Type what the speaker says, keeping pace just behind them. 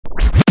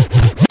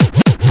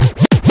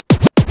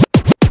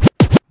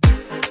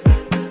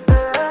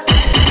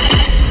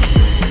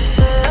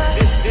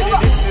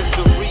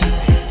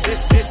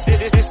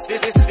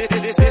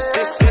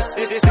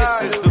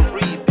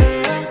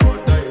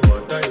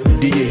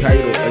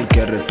Jairo, el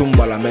que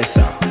retumba la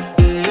mesa.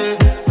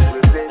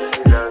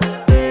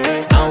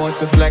 I want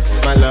to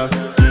flex my love,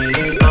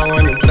 I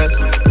want to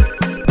impress. I want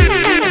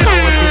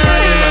to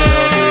carry my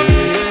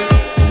love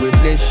to a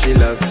place she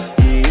loves.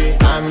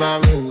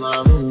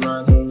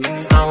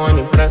 I want to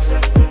impress,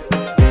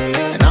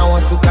 and I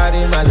want to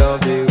carry my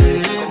love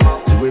away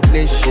to a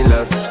place she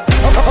loves.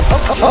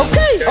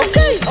 Okay.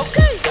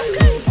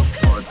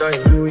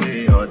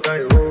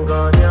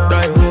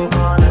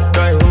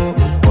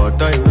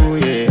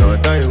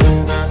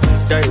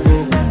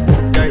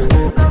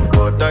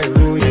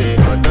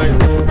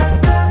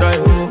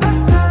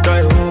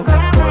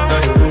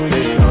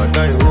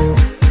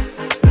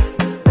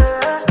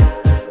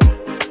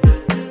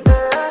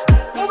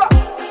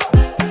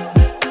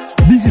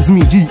 This is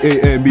me,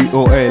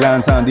 G-A-M-B-O-A,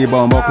 lanzando di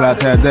bombo,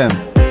 clatter them.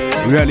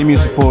 Really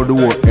music for the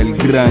world, el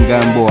gran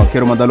Gamboa.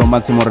 Quiero mandar lo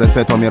máximo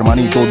respeto a mi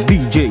hermanito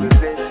DJ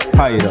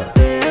Jairo,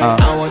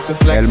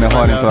 el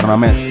mejor en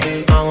tornamesa.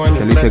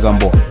 Que le dice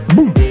Gamboa.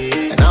 Boom.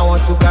 And I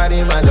want to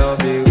carry my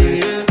love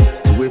away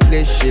to a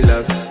place she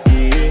loves.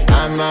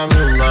 I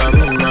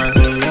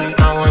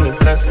want to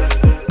impress,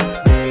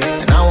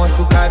 and I want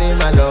to carry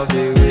my love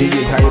away.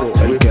 DJ Jairo,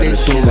 el que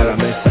retumba la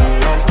mesa.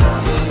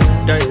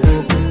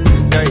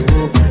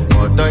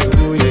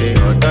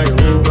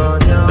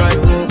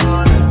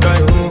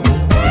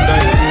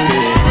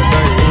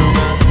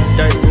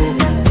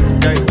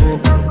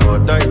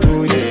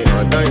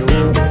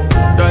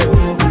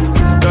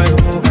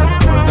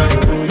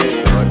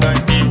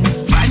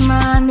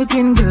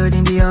 Looking good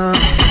in the yard.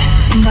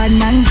 Bad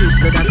man drip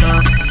to the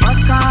top.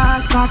 Sports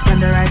cars parked on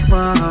the right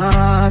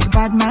spot.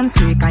 Bad man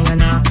slick and you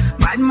know.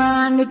 Bad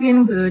man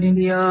looking good in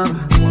the yard.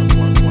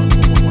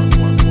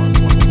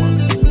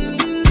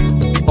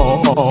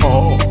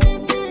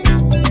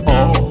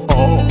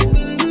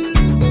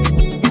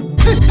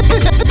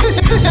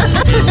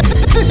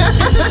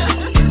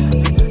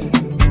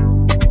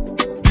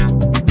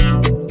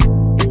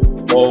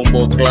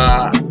 Bombo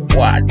clap,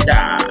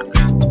 guacha.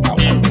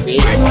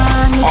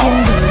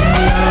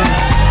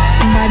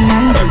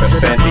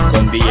 Representing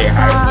con DJ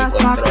Jairo y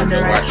control de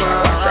guacha.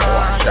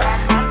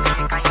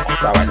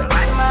 Vamos a bailar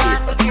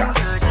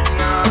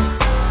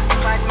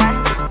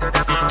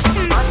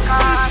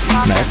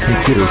Mac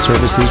Computer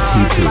Services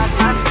T2.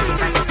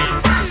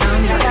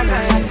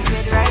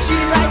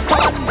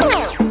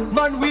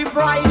 Man, we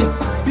ride.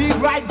 Big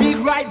ride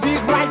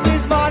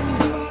this man.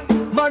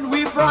 Man,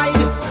 we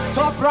ride.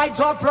 Top right,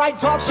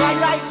 she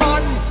like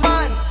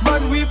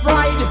man, we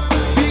ride.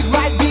 Big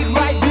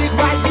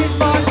ride this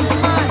man.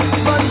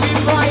 Man, we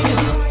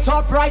ride.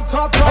 Top right.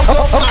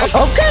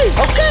 Okay.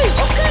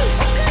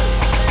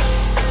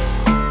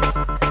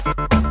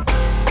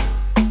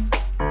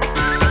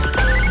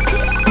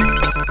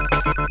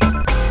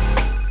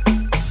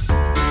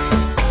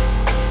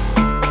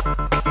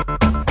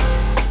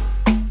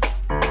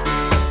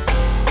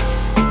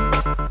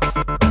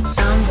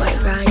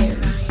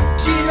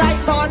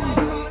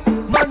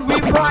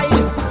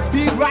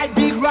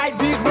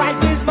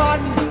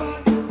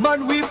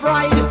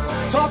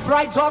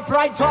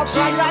 Top she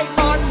like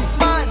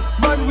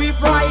man, we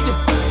ride.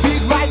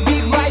 Big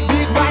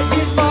ride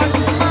this man.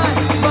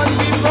 Man,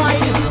 we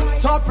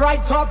ride. Top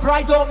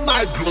right, so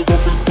my girl.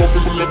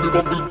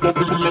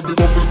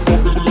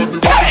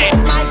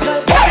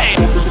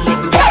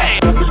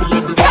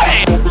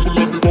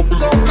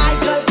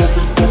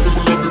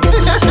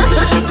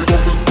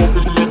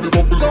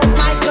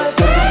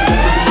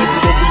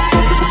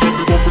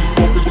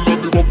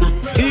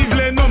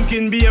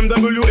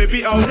 BMW AP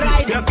out.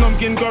 Yes,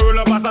 Numpkin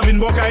Corolla pass up in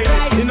Bokai.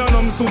 In a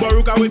num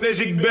Subaru car with a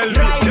jig belt.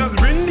 Just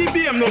bring the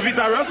BM no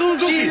Vitara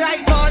Suzuki. She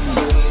like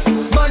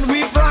man,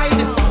 we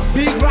ride.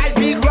 Big ride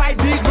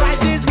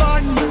this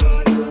man.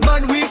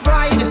 Man, we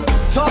ride.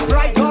 Top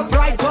right.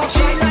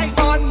 She like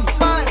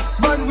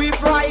man, we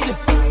ride.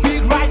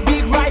 Big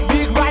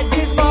ride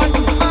this man.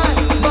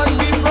 Man,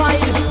 we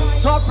ride.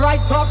 Top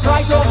right,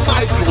 so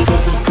my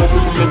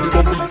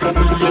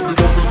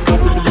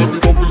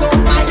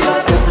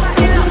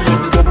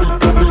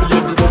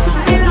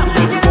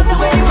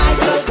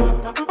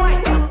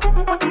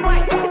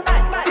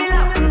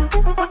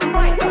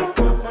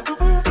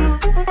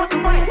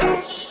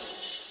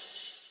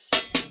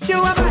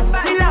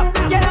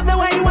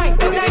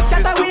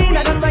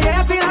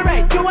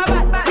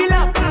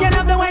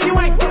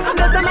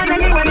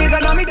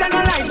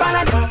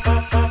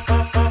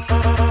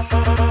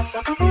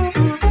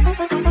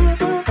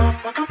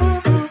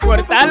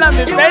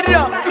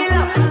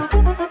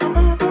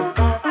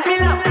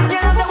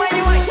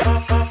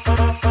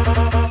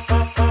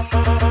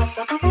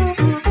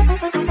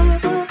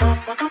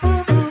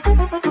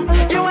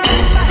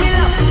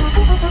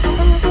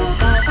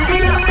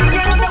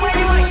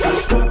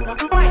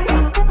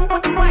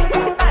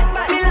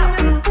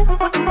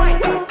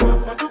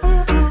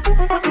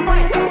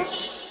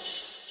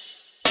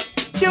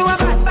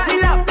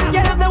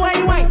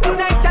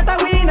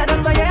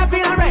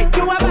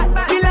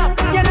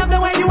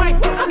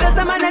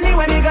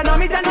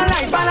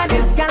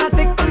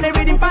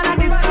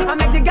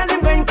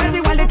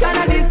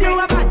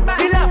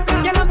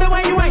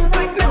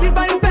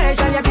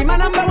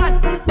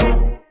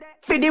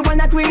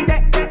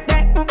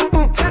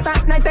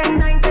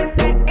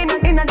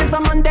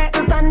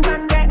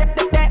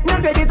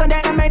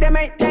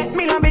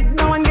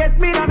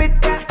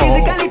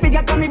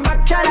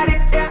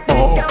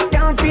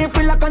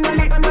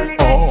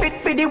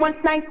one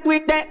night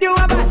with that. You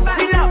a bad,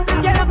 me love.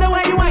 You love the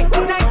way you whine.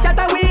 Night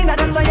chatter we in a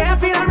dance, so yeah, I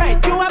feel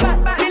alright. You a bad,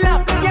 me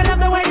love. You love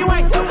the way you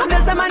whine. I'm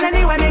just a man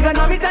anyway, me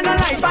gonna meet on the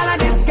light. Follow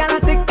this, girl, I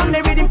take on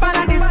the rhythm,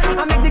 follow this.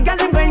 I make the girl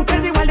them going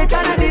crazy while they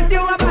tryna this.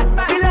 You a bad,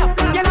 me love.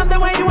 You love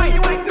the way you whine.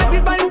 Make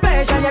this body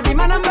special, you be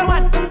my number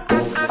one.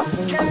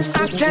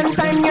 Action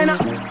time, you know.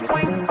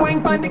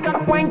 Wine pon it,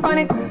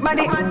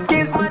 body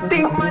skills,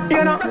 thing,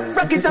 you know.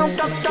 Rock it out,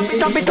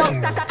 drop it out.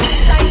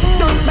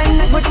 Don't spend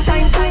a good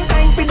time.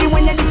 Pity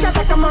when you ditch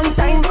attack, come on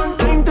time.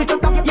 Time to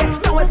shut up, yeah,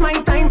 now it's my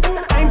time.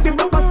 Time to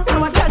broke up,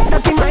 now I got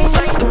that in my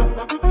mind.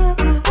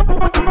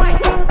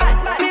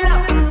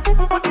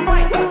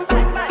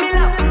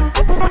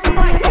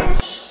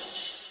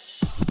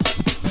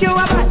 You a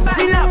bad,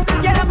 me love.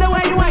 You love the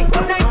way you whine.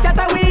 Night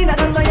chatter we in a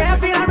dance, so yeah, I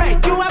feel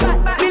alright. You a bad,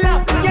 me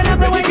love. You love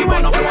the way you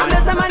whine. I'm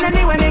just a man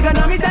anyway, me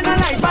gonna meet on the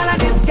light. Follow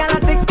this, girl, I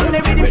take on the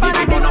rhythm,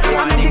 follow this.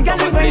 I make the girl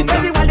them going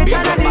crazy while they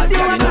tryna this.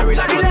 You a bad,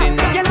 me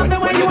love. You love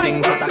the way you whine.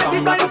 Make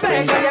this body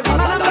special, you be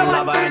my number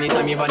one.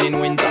 Anytime, even in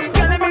winter.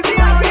 Girl, let me see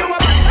how you a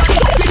bad.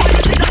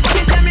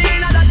 Tell me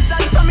in a that.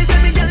 So me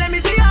tell me, girl, let me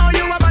see how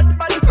you a bad.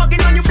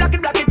 Smoking on you, block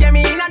it, get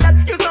me in a that.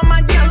 You so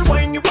mad, girl,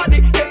 wine your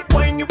body, yeah,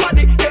 wine your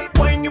body, yeah,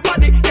 wine your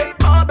body, yeah,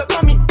 all but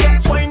for me, yeah,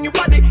 wine your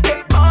body,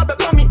 yeah, all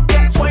but for me,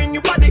 yeah, wine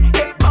your body,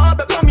 yeah, all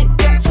but for me,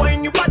 yeah,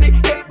 wine your body,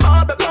 yeah,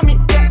 all but for me,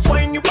 yeah,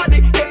 wine your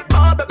body, yeah,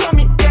 all but for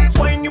me, yeah,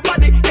 wine your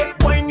body, yeah,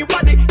 wine your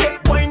body, yeah,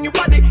 wine your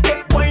body,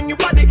 yeah, wine your body, yeah, wine your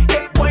body,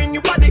 yeah, wine your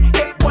body,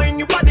 yeah, wine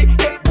your body,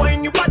 yeah,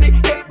 wine your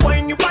body, yeah,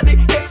 wine your body,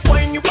 yeah,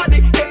 wine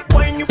your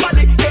body,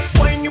 yeah, wine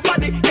your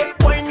body, yeah,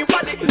 wine your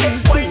body, yeah,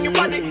 wine your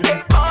body,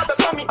 yeah, all but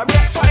for me,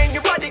 yeah, wine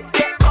your body,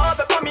 yeah, all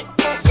but for me.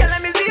 Yeah,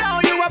 let me see how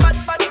you a bad.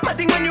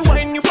 Matting when you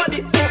wine your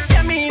body, so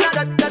yeah, me in a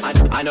that.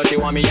 I know she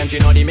want me and she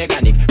know the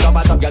mechanic. Top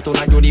a top girl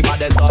tonight do the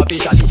baddest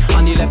officially.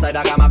 On the left side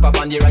I got my cup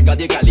on the right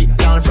radically.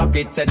 Can't rock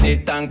it, set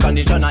it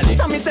unconditionally.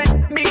 So me say,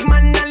 big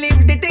man, I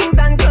live the things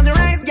done. Close your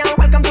eyes, girl,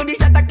 welcome to the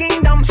Shatter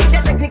Kingdom.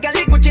 Yeah,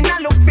 technically Gucci now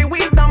look for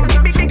wisdom.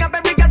 Big up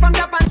every girl from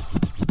Japan.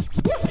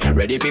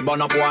 Ready for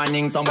burn up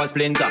warning, some boy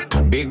splinter.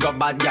 Big up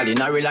bad gal in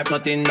a real life,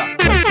 nothing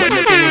that. When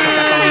the things start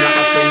to come like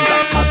a sprinter.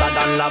 Hotter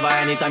than lava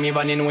anytime,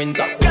 even in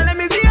winter. Girl, let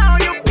me see how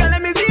you, girl,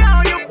 let me see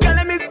how you, girl,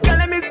 let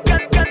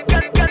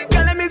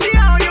me see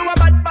how you a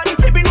bad.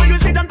 Sipping when you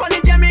sit down on the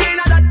jammy in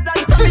a that.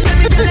 So me tell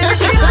me, girl, let me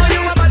see how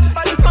you a bad.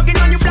 Smoking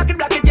on you, block it,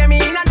 jammy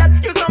in a that.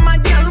 You so mad,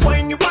 girl,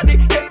 wine your body,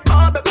 yeah,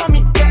 all but for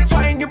me, yeah,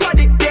 wine your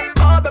body,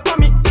 yeah, all but for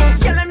me.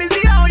 Girl, let me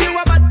see how you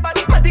a bad.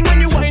 Matting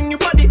when you wine your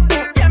body,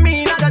 yeah,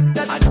 me in a that.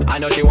 I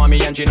know she want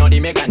me and she know the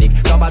mechanic.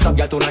 Top a top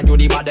girl tonight do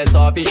the baddest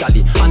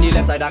officially. On the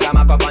left side I got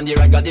my cup on the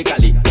right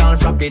radically.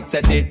 Can't rock it,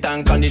 set it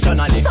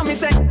unconditionally. So me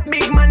say,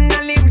 big man,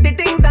 I live the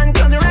things done.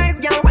 Close your eyes,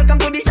 girl, welcome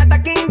to the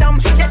Shatter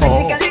Kingdom. Yeah,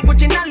 technically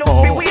Gucci now look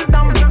for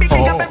wisdom. Big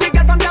up every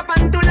girl from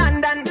Japan to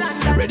London.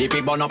 Ready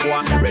for burn up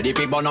war, ready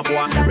for burn up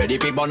war, ready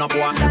for burn up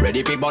war,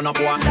 ready for burn up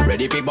war,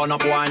 ready for burn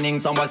up warning,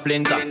 some boy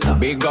splinter.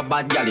 Big up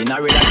bad gal in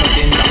a real life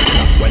nothing that.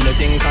 When the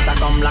things start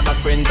to come like a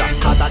sprinter.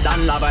 Hotter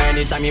than lava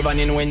anytime, even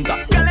in winter.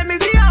 Girl, let me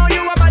see how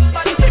you a bad.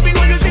 Sipping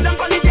when you sit down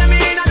on the jammy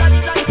in a that.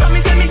 So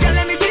me tell me, girl,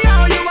 let me see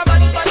how you a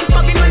bad.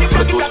 Smoking when you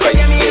block it,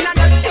 jammy in a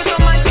that. You so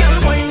mad, girl,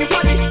 wine your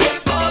body,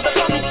 yeah, all but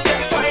for me,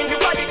 yeah, wine your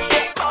body,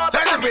 yeah, all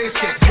but for me. Let me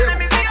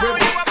see how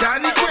you a bad.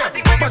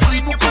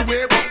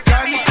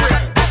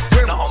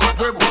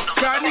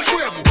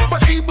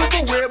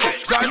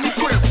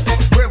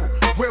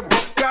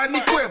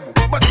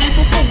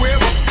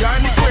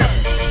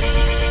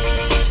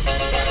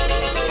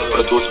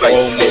 Produced by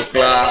Slip.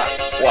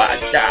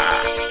 Guarda,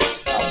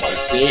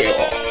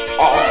 Amalfeo.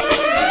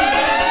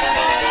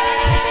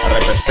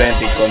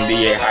 Representing con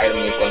DJ Jairo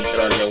en el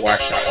control de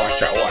Washa.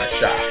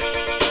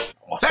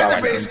 Vamos a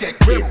bailar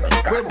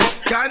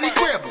Carne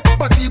huevo,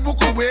 batibu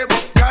con huevo,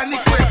 carne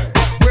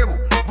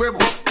huevo,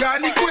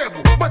 carne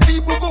huevo,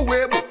 batibu con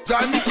huevo,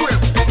 carne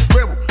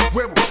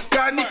huevo,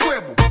 carne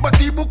huevo,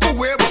 batibu con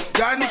huevo,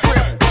 carne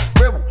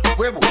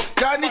huevo,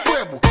 carne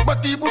huevo,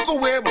 batibu con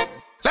huevo.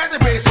 La de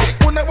basic,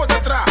 una bota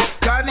atrás,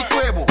 carne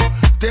huevo,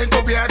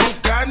 tengo piano,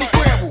 carne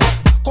huevo,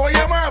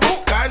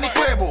 Koyamabu, carne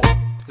huevo,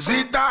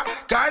 Zita,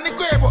 carne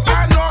huevo,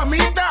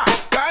 Anomita,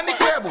 carne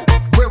huevo,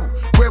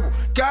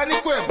 carne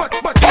huevo,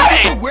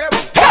 batibu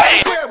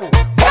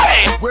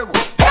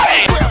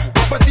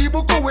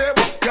con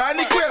huevo.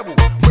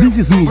 This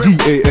is me,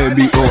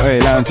 G-A-M-B-O-A,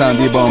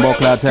 lanzando y bombo,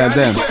 tell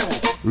them.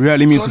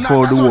 Really music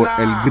for the world,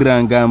 el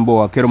gran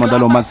Gamboa. Quiero mandar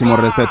lo máximo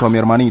respeto a mi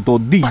hermanito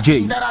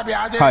DJ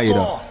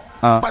Jairo.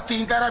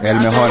 El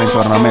mejor en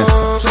tornamesa.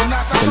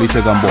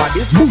 Felice Gamboa.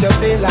 This make you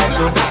feel like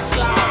though.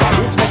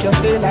 This make you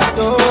feel like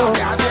though.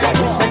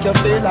 This make you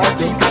feel like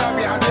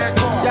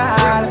though.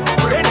 Yeah.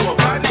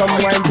 Come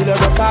wine till you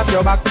broke off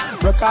your back.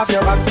 Broke off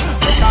your back.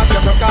 Broke off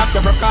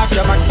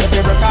your back. If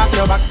you broke off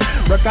your back.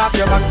 Broke off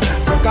your back.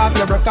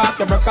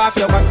 Broke off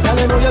your back. Girl,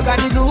 you know you got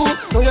the glue.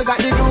 Know you got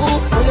the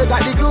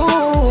glue.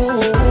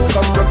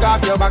 Come broke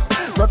off your back.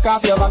 Broke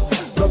off your back.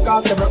 Broke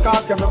off your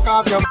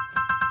back.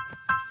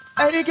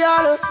 Hey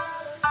girl.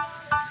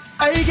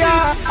 Hey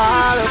girl.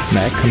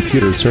 Mac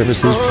Computer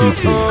Services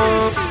T2.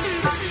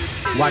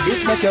 What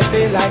this make you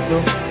feel like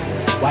though?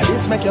 What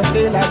this make you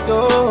feel like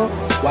though?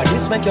 What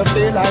this make you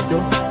feel like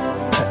though?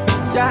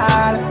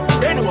 Girl,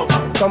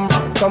 come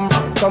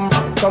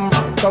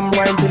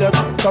wine till you,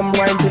 come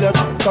wine till you,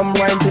 come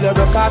wine till you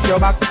broke off your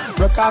back,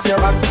 broke off your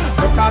back,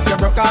 broke off your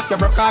back,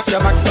 broke off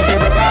your back,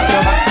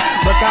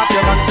 broke off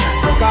your back,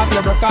 broke off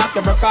your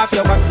back, broke off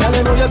your back. Girl,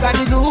 you know you got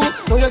the glue,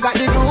 know you got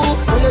the glue,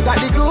 know you got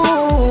the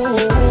glue.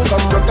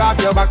 Come broke off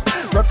your back,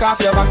 broke off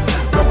your back,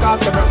 broke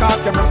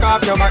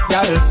off your back,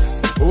 girl.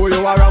 Who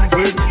you are on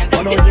with?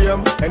 On a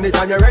game.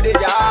 Anytime you're ready,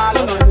 girl.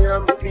 On a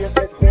game. Please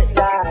get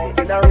light.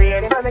 In a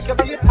rain, it make you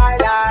feel high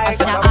life. I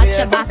said I arch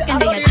your back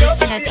and then you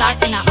twitch and you talk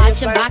and I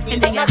arch your back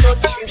and then you. I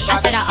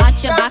said I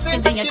arch your back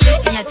and then you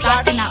twitch and you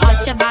talk and I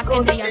arch your back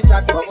and then you.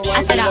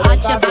 I said I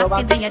arch your back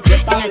and then you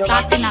twitch and you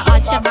talk and I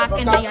arch your back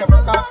and then you.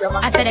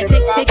 I said a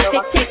tick tick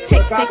tick tick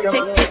tick tick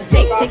tick tick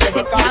tick tick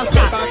tick now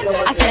stop.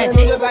 I said a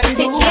tick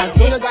tick now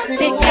tick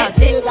tick now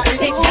tick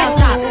tick now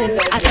stop.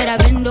 I said I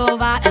bend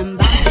over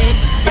and bounce it.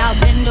 Y'all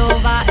bend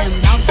over and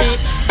bounce it.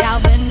 Y'all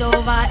bend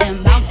over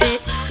and bounce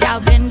it. Y'all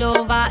bend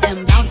over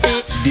and bounce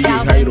it. DJ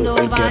Jairo,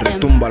 el que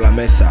retumba la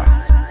mesa.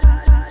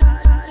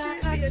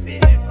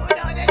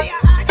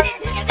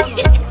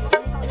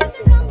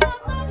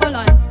 Hold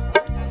on.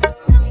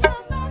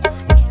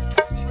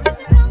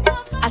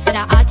 I said I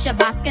arch your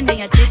back and then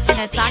you twitch and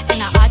you talk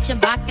and I arch your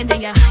back and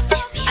then you.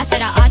 I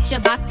said I arch your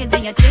back and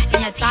then you twitch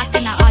and you talk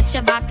and I arch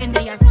your back and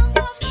then you.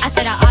 I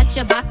said I arch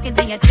your back and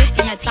then you twitch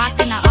and you talk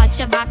and I arch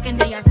your back and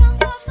then you.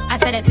 I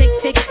said a tick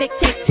tick tick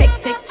tick tick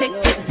tick tick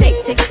tick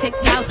tick tick tick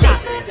now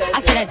stop.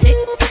 I said a tick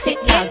tick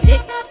now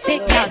tick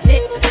tick now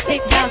tick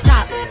tick now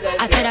stop.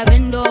 I said I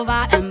bend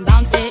over and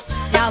bounce it.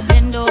 Y'all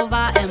bend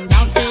over and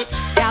bounce it.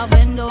 Y'all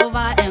bend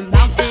over and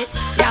bounce it.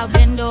 Y'all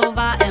bend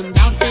over and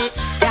bounce it.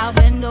 Y'all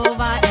bend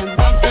over and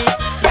bounce it.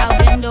 Y'all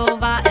bend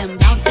over and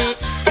bounce it.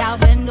 Y'all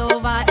bend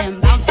over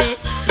and bounce it.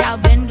 Y'all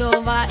bend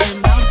over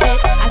and bounce it.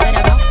 I said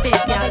I bounce it,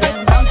 y'all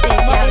then bounce it,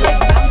 y'all then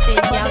bounce it,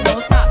 y'all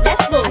don't stop.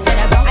 Let's go. I said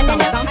I bounce,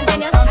 bounce, bounce,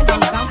 bounce,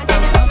 bounce, bounce, bounce, bounce,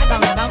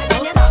 bounce, bounce,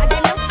 don't stop.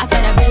 I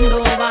said I bend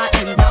over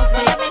and bounce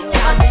it.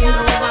 Y'all bend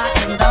over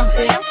and bounce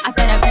it. I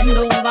said I bend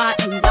over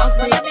and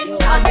bounce it.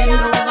 Y'all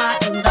bend over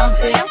and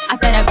bounce it. I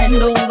said I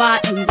bend over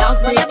and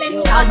bounce it.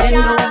 Y'all bend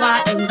over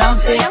and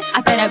bounce it.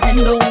 I said I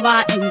bend over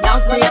and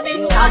bounce it.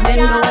 Y'all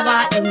bend over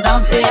and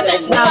bounce it.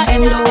 Y'all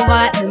bend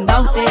over and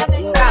bounce it.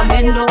 Y'all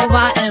bend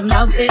over and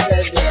bounce it.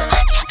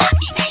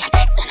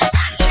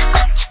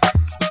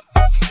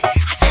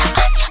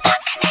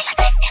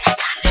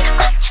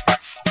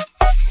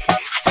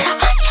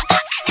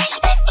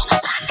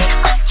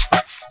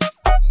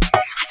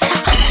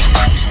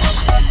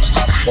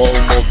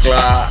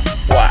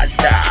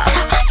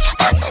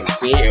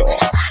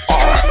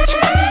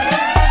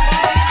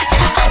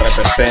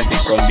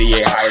 Representing con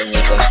DJ Jairo en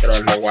el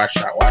control de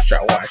guacha, guacha,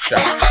 guacha.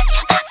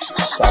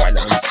 Está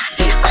bailando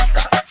aquí en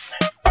casa.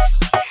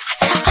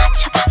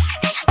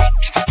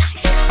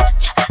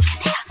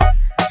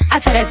 I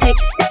said I tick,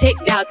 tick,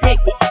 now tick,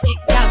 tick,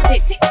 now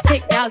tick, tick,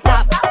 tick, now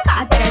stop.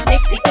 I said I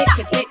tick, tick, tick,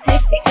 tick, tick,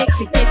 tick, tick,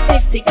 tick, tick,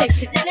 tick, tick,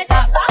 tick, tick,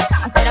 stop.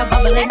 I said I'm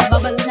bubbling,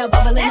 bubbling,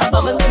 bubbling,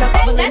 bubbling,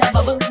 bubbling,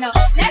 bubbling, I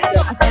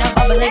said I'm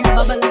bubbling,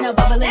 bubbling,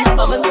 bubbling, bubbling,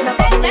 bubbling,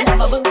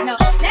 bubbling, I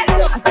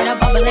said I'm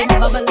bubbling,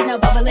 bubbling,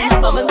 bubbling,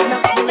 bubbling,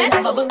 bubbling,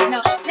 bubbling, I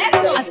said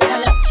I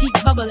left cheek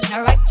bubbling,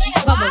 her right cheek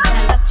bubbling, I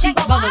left cheek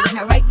bubbling,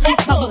 her right cheek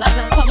bubbling, I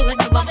said bubbling,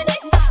 bubbling.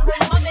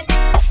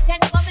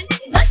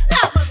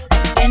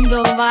 Bend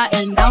over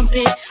and bounce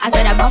it. I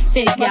said I bounce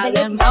it, y'all,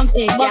 and bounce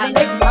it, y'all,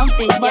 and bounce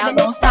it, y'all,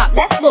 don't stop.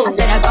 Let's go. I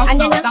said I bounce,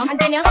 bounce, bounce,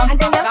 bounce,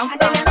 bounce,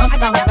 bounce,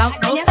 bounce, bounce,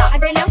 don't stop.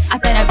 I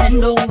said I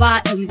bend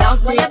over and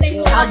bounce it.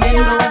 I'll bend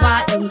over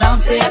and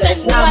bounce it.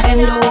 I'll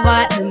bend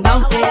over and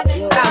bounce it.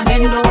 I'll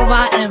bend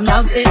over and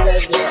bounce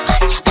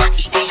it.